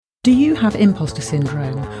Do you have imposter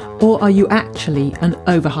syndrome, or are you actually an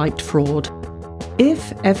overhyped fraud?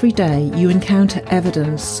 If every day you encounter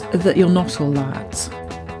evidence that you're not all that,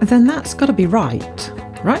 then that's got to be right?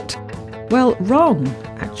 Well, wrong,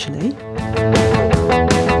 actually.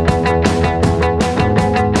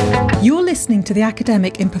 You're listening to The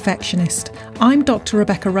Academic Imperfectionist. I'm Dr.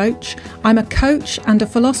 Rebecca Roach. I'm a coach and a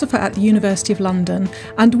philosopher at the University of London,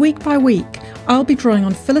 and week by week, I'll be drawing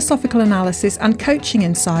on philosophical analysis and coaching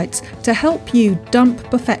insights to help you dump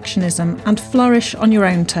perfectionism and flourish on your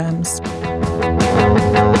own terms.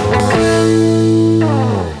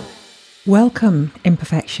 Welcome,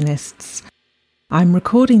 imperfectionists. I'm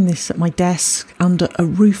recording this at my desk under a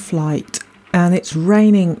roof light, and it's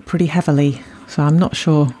raining pretty heavily. So I'm not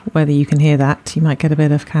sure whether you can hear that. You might get a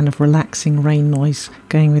bit of kind of relaxing rain noise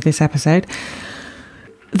going with this episode.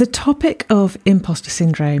 The topic of imposter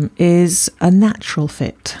syndrome is a natural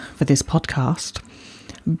fit for this podcast,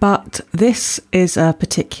 but this is a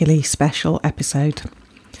particularly special episode.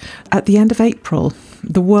 At the end of April,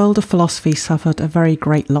 the world of philosophy suffered a very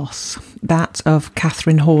great loss, that of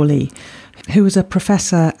Katherine Hawley, who was a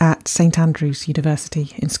professor at St Andrews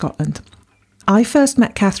University in Scotland. I first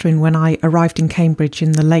met Katherine when I arrived in Cambridge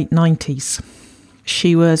in the late 90s.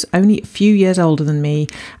 She was only a few years older than me,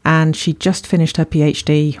 and she'd just finished her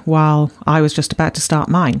PhD while I was just about to start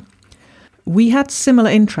mine. We had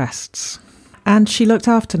similar interests, and she looked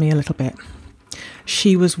after me a little bit.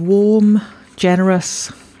 She was warm,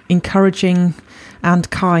 generous, encouraging, and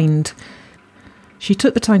kind. She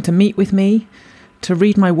took the time to meet with me, to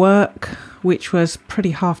read my work, which was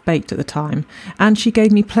pretty half-baked at the time, and she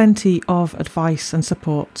gave me plenty of advice and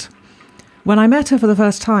support. When I met her for the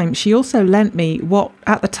first time, she also lent me what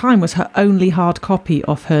at the time was her only hard copy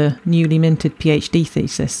of her newly minted PhD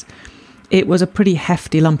thesis. It was a pretty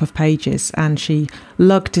hefty lump of pages, and she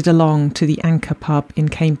lugged it along to the Anchor pub in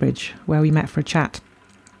Cambridge, where we met for a chat.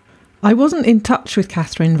 I wasn't in touch with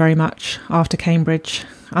Katherine very much after Cambridge,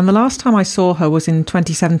 and the last time I saw her was in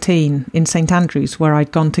 2017 in St Andrews, where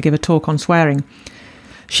I'd gone to give a talk on swearing.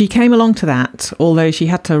 She came along to that, although she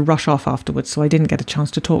had to rush off afterwards, so I didn't get a chance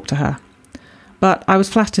to talk to her. But I was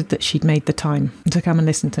flattered that she'd made the time to come and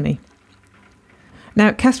listen to me.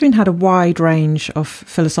 Now, Katherine had a wide range of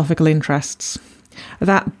philosophical interests.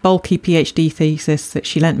 That bulky PhD thesis that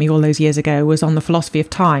she lent me all those years ago was on the philosophy of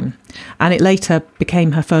time, and it later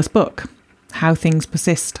became her first book, How Things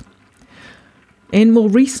Persist. In more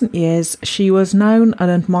recent years, she was known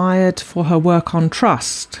and admired for her work on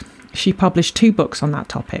trust. She published 2 books on that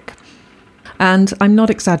topic. And I'm not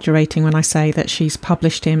exaggerating when I say that she's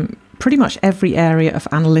published in pretty much every area of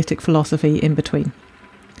analytic philosophy in between.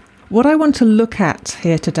 What I want to look at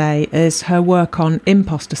here today is her work on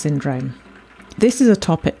imposter syndrome. This is a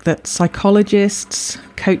topic that psychologists,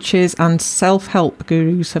 coaches and self-help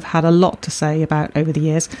gurus have had a lot to say about over the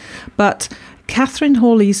years, but Katherine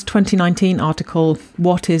Hawley's 2019 article,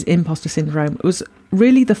 What is Imposter Syndrome, was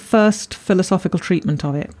really the first philosophical treatment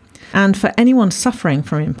of it. And for anyone suffering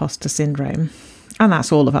from imposter syndrome, and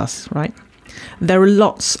that's all of us, right? There are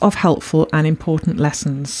lots of helpful and important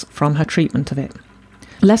lessons from her treatment of it.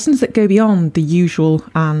 Lessons that go beyond the usual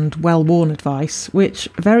and well-worn advice, which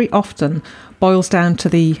very often boils down to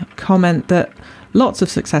the comment that lots of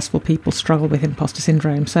successful people struggle with imposter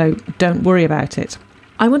syndrome, so don't worry about it.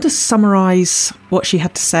 I want to summarise what she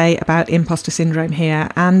had to say about imposter syndrome here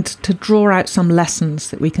and to draw out some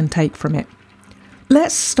lessons that we can take from it.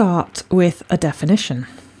 Let's start with a definition.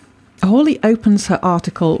 Hawley opens her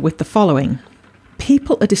article with the following.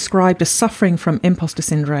 People are described as suffering from imposter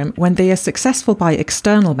syndrome when they are successful by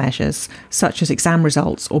external measures, such as exam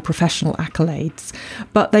results or professional accolades,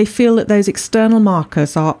 but they feel that those external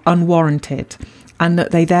markers are unwarranted and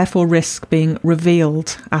that they therefore risk being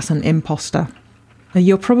revealed as an imposter.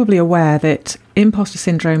 You're probably aware that imposter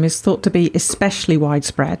syndrome is thought to be especially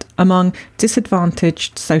widespread among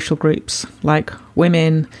disadvantaged social groups like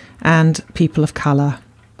women and people of colour.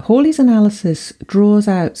 Hawley's analysis draws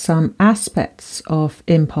out some aspects of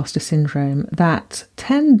imposter syndrome that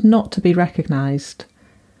tend not to be recognised.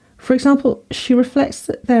 For example, she reflects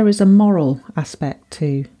that there is a moral aspect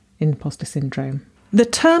to imposter syndrome. The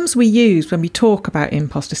terms we use when we talk about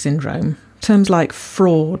imposter syndrome, terms like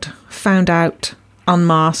fraud, found out,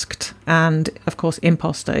 unmasked, and, of course,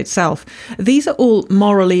 imposter itself, these are all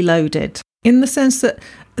morally loaded in the sense that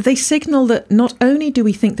they signal that not only do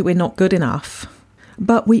we think that we're not good enough,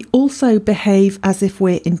 but we also behave as if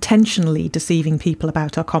we're intentionally deceiving people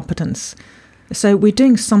about our competence. So we're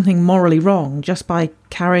doing something morally wrong just by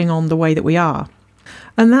carrying on the way that we are.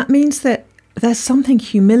 And that means that there's something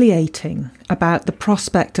humiliating about the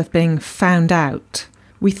prospect of being found out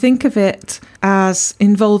We think of it as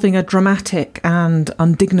involving a dramatic and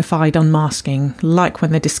undignified unmasking, like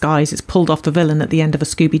when the disguise is pulled off the villain at the end of a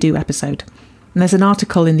Scooby-Doo episode. And there's an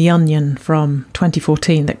article in The Onion from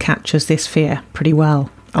 2014 that captures this fear pretty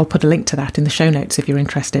well. I'll put a link to that in the show notes if you're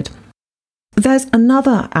interested. There's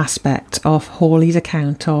another aspect of Hawley's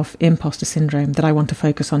account of imposter syndrome that I want to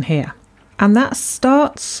focus on here. And that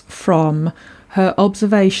starts from her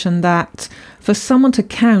observation that for someone to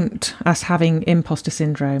count as having imposter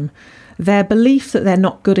syndrome, their belief that they're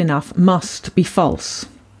not good enough must be false.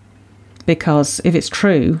 Because if it's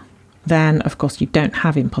true, then of course you don't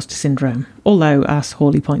have imposter syndrome. Although, as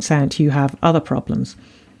Hawley points out, you have other problems.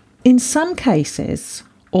 In some cases,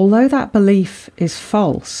 although that belief is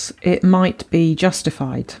false, it might be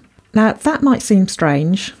justified. Now, that might seem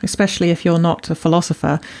strange, especially if you're not a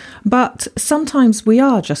philosopher, but sometimes we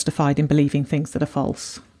are justified in believing things that are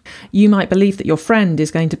false. You might believe that your friend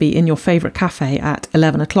is going to be in your favourite cafe at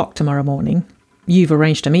 11 o'clock tomorrow morning. You've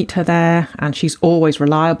arranged to meet her there, and she's always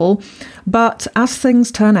reliable, but as things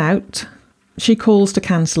turn out, she calls to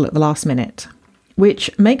cancel at the last minute,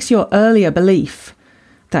 which makes your earlier belief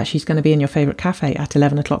that she's going to be in your favourite cafe at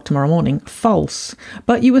 11 o'clock tomorrow morning false.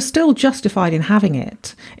 But you were still justified in having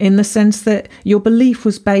it, in the sense that your belief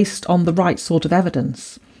was based on the right sort of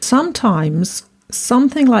evidence. Sometimes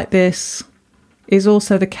something like this is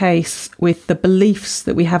also the case with the beliefs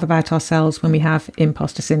that we have about ourselves when we have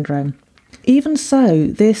imposter syndrome. Even so,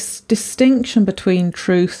 this distinction between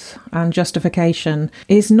truth and justification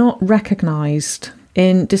is not recognised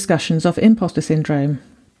in discussions of imposter syndrome.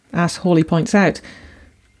 As Hawley points out,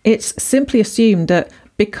 it's simply assumed that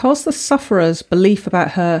because the sufferer's belief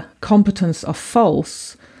about her competence are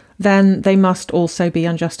false, then they must also be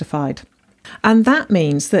unjustified. And that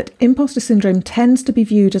means that imposter syndrome tends to be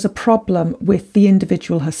viewed as a problem with the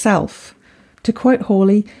individual herself. To quote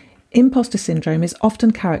Hawley, imposter syndrome is often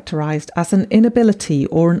characterised as an inability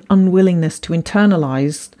or an unwillingness to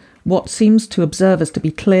internalise what seems to observers to be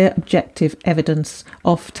clear, objective evidence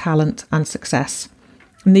of talent and success.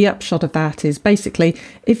 And the upshot of that is basically,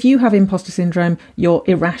 if you have imposter syndrome, you're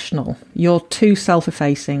irrational, you're too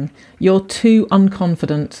self-effacing, you're too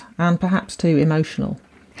unconfident, and perhaps too emotional.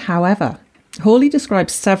 However, Hawley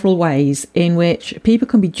describes several ways in which people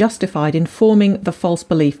can be justified in forming the false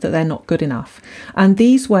belief that they're not good enough. And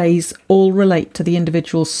these ways all relate to the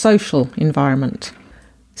individual's social environment.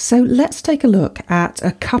 So let's take a look at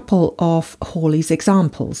a couple of Hawley's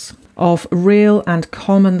examples of real and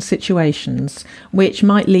common situations which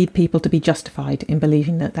might lead people to be justified in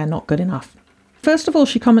believing that they're not good enough. First of all,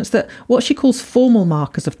 she comments that what she calls formal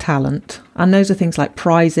markers of talent, and those are things like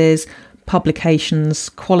prizes, publications,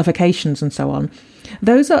 qualifications and so on,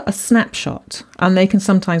 those are a snapshot and they can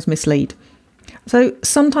sometimes mislead. So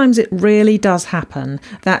sometimes it really does happen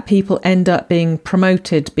that people end up being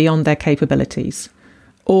promoted beyond their capabilities,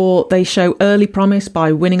 or they show early promise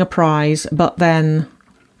by winning a prize but then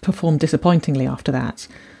perform disappointingly after that.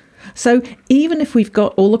 So even if we've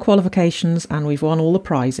got all the qualifications and we've won all the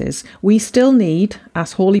prizes, we still need,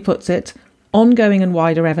 as Hawley puts it, ongoing and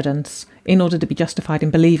wider evidence in order to be justified in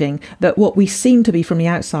believing that what we seem to be from the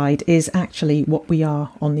outside is actually what we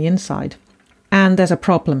are on the inside. And there's a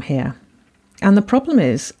problem here. And the problem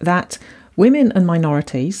is that women and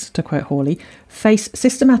minorities, to quote Hawley, face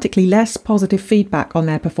systematically less positive feedback on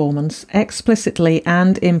their performance, explicitly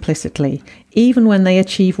and implicitly, even when they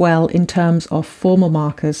achieve well in terms of formal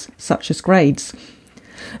markers such as grades.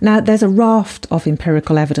 Now, there's a raft of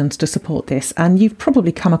empirical evidence to support this, and you've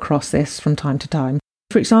probably come across this from time to time.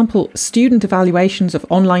 For example, student evaluations of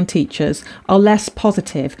online teachers are less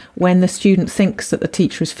positive when the student thinks that the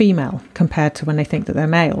teacher is female compared to when they think that they're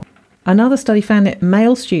male. Another study found that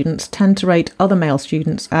male students tend to rate other male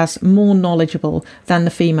students as more knowledgeable than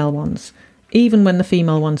the female ones, even when the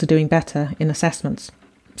female ones are doing better in assessments.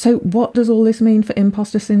 So what does all this mean for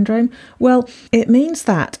imposter syndrome? Well, it means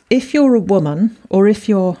that if you're a woman or if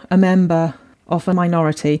you're a member of a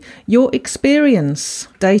minority, your experience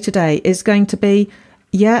day to day is going to be,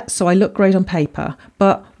 yeah, so I look great on paper,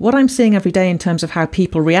 but what I'm seeing every day in terms of how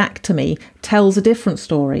people react to me tells a different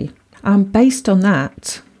story. And based on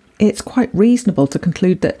that, it's quite reasonable to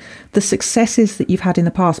conclude that the successes that you've had in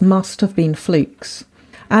the past must have been flukes.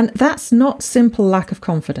 And that's not simple lack of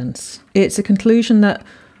confidence. It's a conclusion that,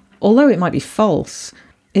 although it might be false,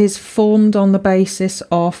 is formed on the basis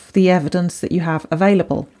of the evidence that you have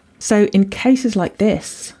available. So in cases like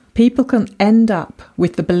this, people can end up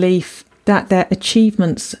with the belief that their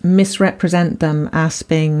achievements misrepresent them as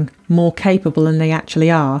being more capable than they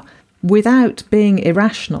actually are, without being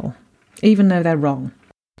irrational, even though they're wrong.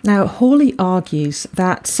 Now, Hawley argues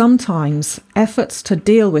that sometimes efforts to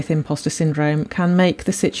deal with imposter syndrome can make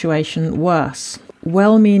the situation worse.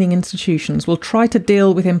 Well-meaning institutions will try to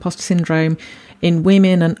deal with imposter syndrome in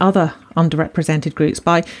women and other underrepresented groups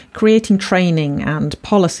by creating training and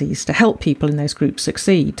policies to help people in those groups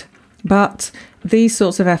succeed. But these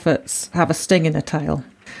sorts of efforts have a sting in their tail.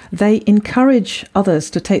 They encourage others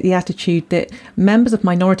to take the attitude that members of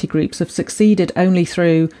minority groups have succeeded only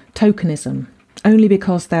through tokenism, only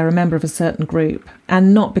because they're a member of a certain group,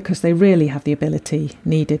 and not because they really have the ability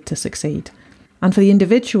needed to succeed. And for the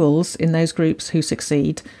individuals in those groups who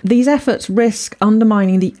succeed, these efforts risk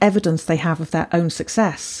undermining the evidence they have of their own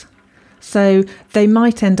success. So they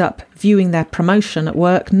might end up viewing their promotion at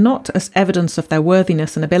work not as evidence of their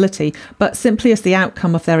worthiness and ability, but simply as the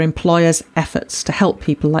outcome of their employer's efforts to help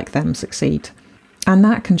people like them succeed. And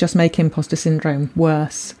that can just make imposter syndrome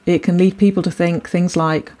worse. It can lead people to think things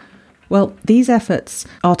like, well, these efforts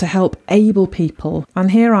are to help able people,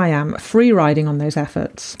 and here I am, free riding on those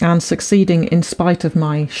efforts and succeeding in spite of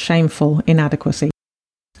my shameful inadequacy.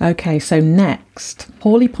 Okay, so next,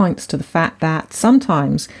 Hawley points to the fact that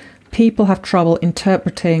sometimes people have trouble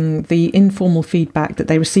interpreting the informal feedback that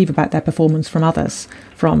they receive about their performance from others,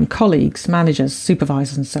 from colleagues, managers,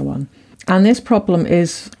 supervisors, and so on. And this problem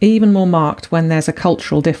is even more marked when there's a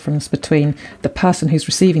cultural difference between the person who's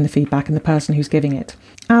receiving the feedback and the person who's giving it.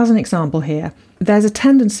 As an example here, there's a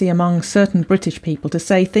tendency among certain British people to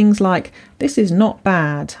say things like, "This is not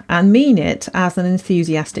bad," and mean it as an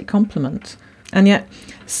enthusiastic compliment. And yet,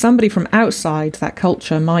 somebody from outside that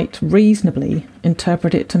culture might reasonably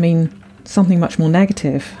interpret it to mean something much more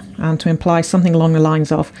negative and to imply something along the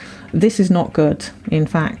lines of, "This is not good. In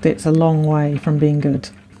fact, it's a long way from being good."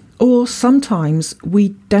 Or sometimes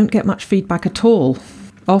we don't get much feedback at all.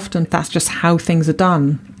 Often that's just how things are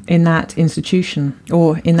done in that institution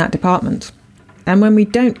or in that department. And when we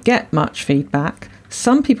don't get much feedback,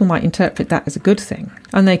 some people might interpret that as a good thing,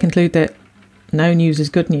 and they conclude that no news is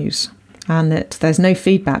good news and that there's no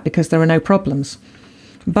feedback because there are no problems.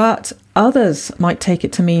 But others might take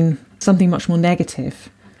it to mean something much more negative,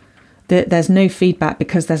 that there's no feedback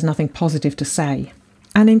because there's nothing positive to say.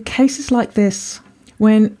 And in cases like this,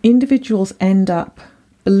 when individuals end up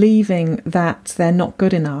believing that they're not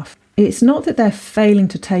good enough, it's not that they're failing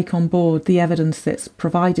to take on board the evidence that's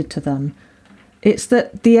provided to them. It's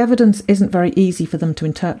that the evidence isn't very easy for them to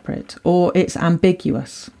interpret, or it's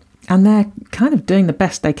ambiguous, and they're kind of doing the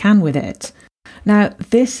best they can with it. Now,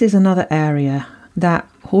 this is another area that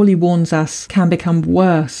Hawley warns us can become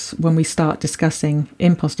worse when we start discussing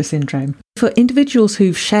imposter syndrome. For individuals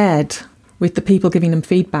who've shared with the people giving them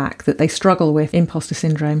feedback that they struggle with imposter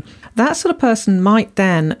syndrome, that sort of person might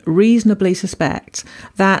then reasonably suspect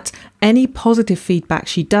that any positive feedback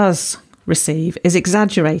she does receive is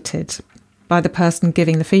exaggerated by the person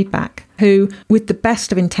giving the feedback, who, with the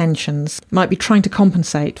best of intentions, might be trying to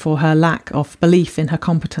compensate for her lack of belief in her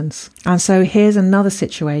competence. And so here's another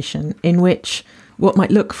situation in which what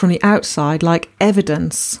might look from the outside like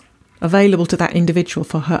evidence available to that individual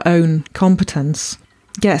for her own competence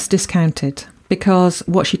gets discounted, because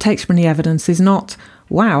what she takes from the evidence is not,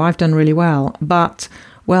 wow, I've done really well, but,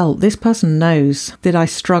 well, this person knows that I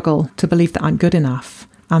struggle to believe that I'm good enough,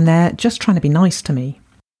 and they're just trying to be nice to me.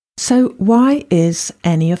 So why is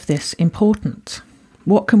any of this important?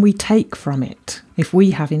 What can we take from it if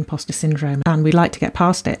we have imposter syndrome and we'd like to get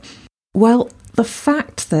past it? Well, the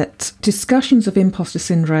fact that discussions of imposter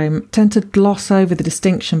syndrome tend to gloss over the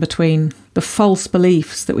distinction between the false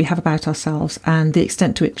beliefs that we have about ourselves and the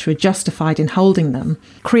extent to which we're justified in holding them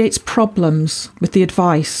creates problems with the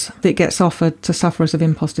advice that gets offered to sufferers of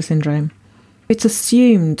imposter syndrome. It's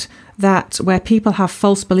assumed that where people have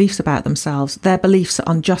false beliefs about themselves, their beliefs are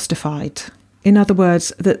unjustified. In other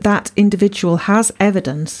words, that individual has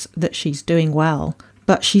evidence that she's doing well,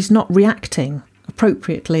 but she's not reacting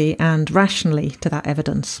appropriately and rationally to that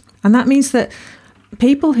evidence. And that means that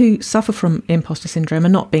people who suffer from imposter syndrome are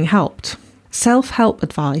not being helped. Self-help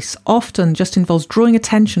advice often just involves drawing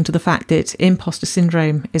attention to the fact that imposter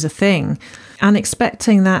syndrome is a thing and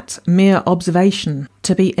expecting that mere observation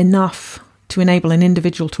to be enough to enable an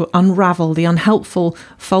individual to unravel the unhelpful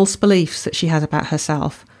false beliefs that she has about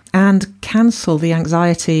herself and cancel the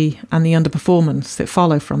anxiety and the underperformance that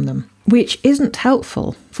follow from them, which isn't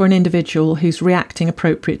helpful for an individual who's reacting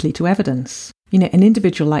appropriately to evidence. You know, an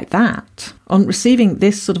individual like that, on receiving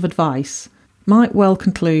this sort of advice, might well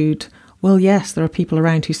conclude, well, yes, there are people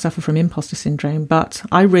around who suffer from imposter syndrome, but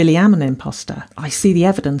I really am an imposter. I see the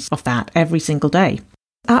evidence of that every single day.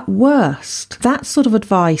 At worst, that sort of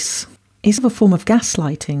advice is a form of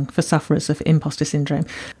gaslighting for sufferers of imposter syndrome.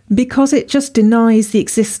 because it just denies the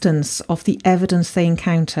existence of the evidence they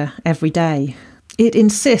encounter every day. It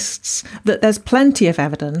insists that there's plenty of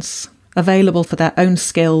evidence available for their own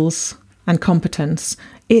skills and competence.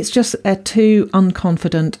 It's just they're too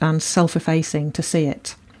unconfident and self-effacing to see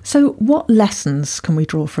it. So what lessons can we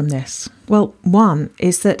draw from this? Well, one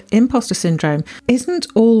is that imposter syndrome isn't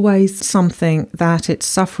always something that its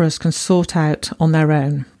sufferers can sort out on their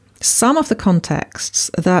own. Some of the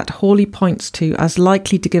contexts that Hawley points to as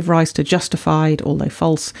likely to give rise to justified, although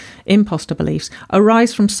false, imposter beliefs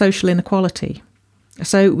arise from social inequality.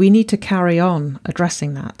 So we need to carry on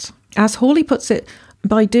addressing that. As Hawley puts it,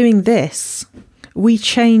 by doing this, we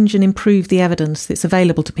change and improve the evidence that's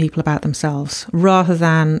available to people about themselves, rather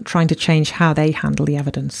than trying to change how they handle the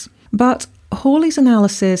evidence. But Hawley's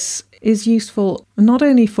analysis is useful not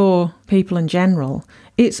only for people in general,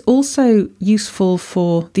 it's also useful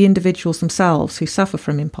for the individuals themselves who suffer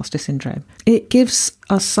from imposter syndrome. It gives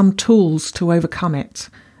us some tools to overcome it,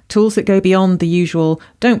 tools that go beyond the usual,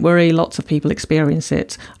 don't worry, lots of people experience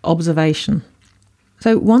it, observation.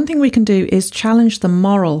 So one thing we can do is challenge the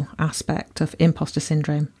moral aspect of imposter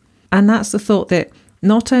syndrome. And that's the thought that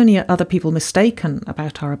not only are other people mistaken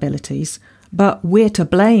about our abilities, but we're to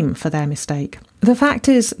blame for their mistake. The fact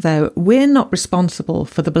is, though, we're not responsible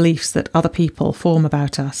for the beliefs that other people form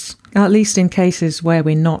about us, at least in cases where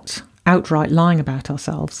we're not outright lying about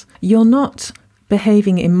ourselves. You're not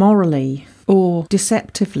behaving immorally or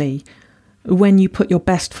deceptively when you put your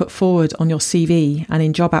best foot forward on your CV and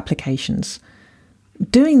in job applications.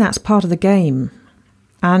 Doing that's part of the game,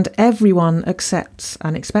 and everyone accepts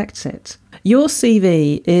and expects it. Your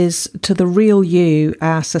CV is to the real you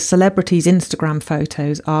as a celebrity's Instagram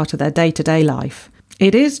photos are to their day-to-day life.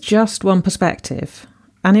 It is just one perspective,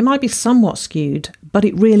 and it might be somewhat skewed, but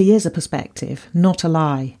it really is a perspective, not a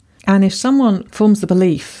lie. And if someone forms the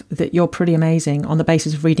belief that you're pretty amazing on the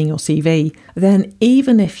basis of reading your CV, then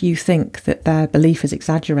even if you think that their belief is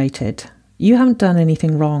exaggerated, you haven't done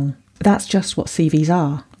anything wrong. That's just what CVs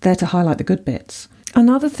are. They're to highlight the good bits.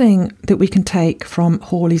 Another thing that we can take from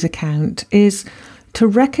Hawley's account is to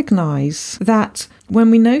recognise that when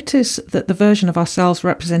we notice that the version of ourselves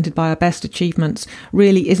represented by our best achievements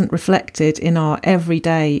really isn't reflected in our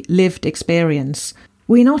everyday lived experience,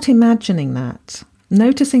 we're not imagining that.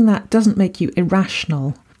 Noticing that doesn't make you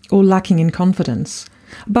irrational or lacking in confidence.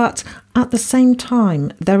 But at the same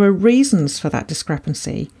time, there are reasons for that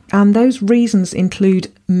discrepancy, and those reasons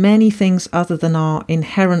include many things other than our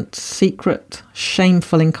inherent, secret,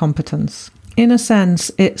 shameful incompetence. In a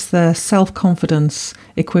sense, it's the self-confidence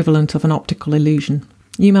equivalent of an optical illusion.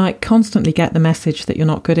 You might constantly get the message that you're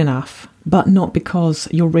not good enough, but not because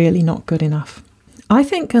you're really not good enough. I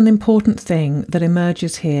think an important thing that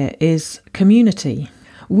emerges here is community.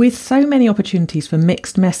 With so many opportunities for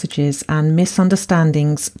mixed messages and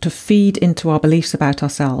misunderstandings to feed into our beliefs about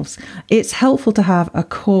ourselves, it's helpful to have a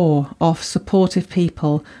core of supportive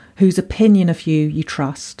people whose opinion of you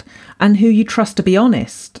trust, and who you trust to be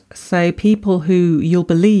honest. So people who you'll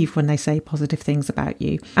believe when they say positive things about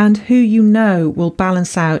you, and who you know will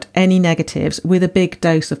balance out any negatives with a big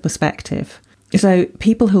dose of perspective. So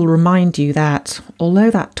people who'll remind you that although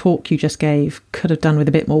that talk you just gave could have done with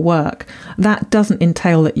a bit more work, that doesn't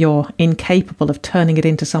entail that you're incapable of turning it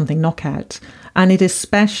into something knockout. And it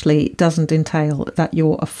especially doesn't entail that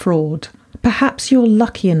you're a fraud. Perhaps you're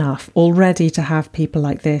lucky enough already to have people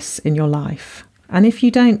like this in your life. And if you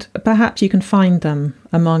don't, perhaps you can find them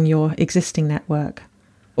among your existing network.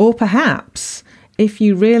 Or perhaps, if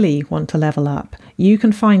you really want to level up, you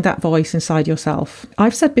can find that voice inside yourself.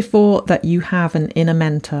 I've said before that you have an inner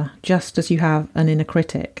mentor, just as you have an inner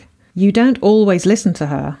critic. You don't always listen to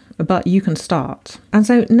her, but you can start. And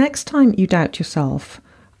so next time you doubt yourself,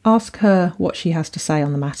 ask her what she has to say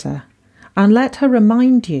on the matter, and let her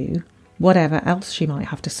remind you, whatever else she might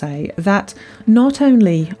have to say, that not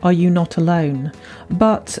only are you not alone,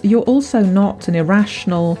 but you're also not an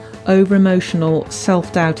irrational, over-emotional,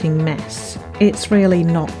 self-doubting mess. It's really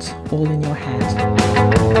not all in your head.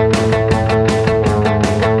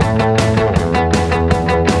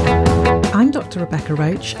 I'm Dr. Rebecca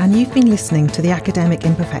Roach, and you've been listening to The Academic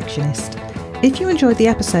Imperfectionist. If you enjoyed the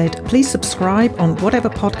episode, please subscribe on whatever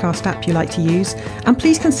podcast app you like to use, and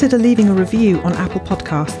please consider leaving a review on Apple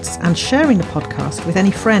Podcasts and sharing the podcast with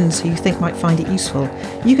any friends who you think might find it useful.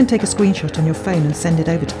 You can take a screenshot on your phone and send it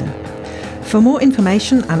over to them. For more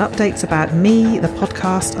information and updates about me, the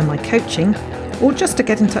podcast, and my coaching, or just to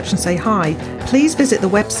get in touch and say hi, please visit the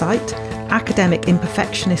website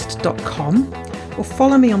academicimperfectionist.com, or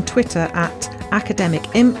follow me on Twitter at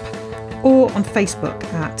academicimp, or on Facebook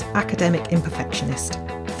at Academic Imperfectionist.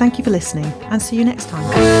 Thank you for listening, and see you next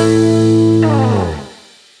time.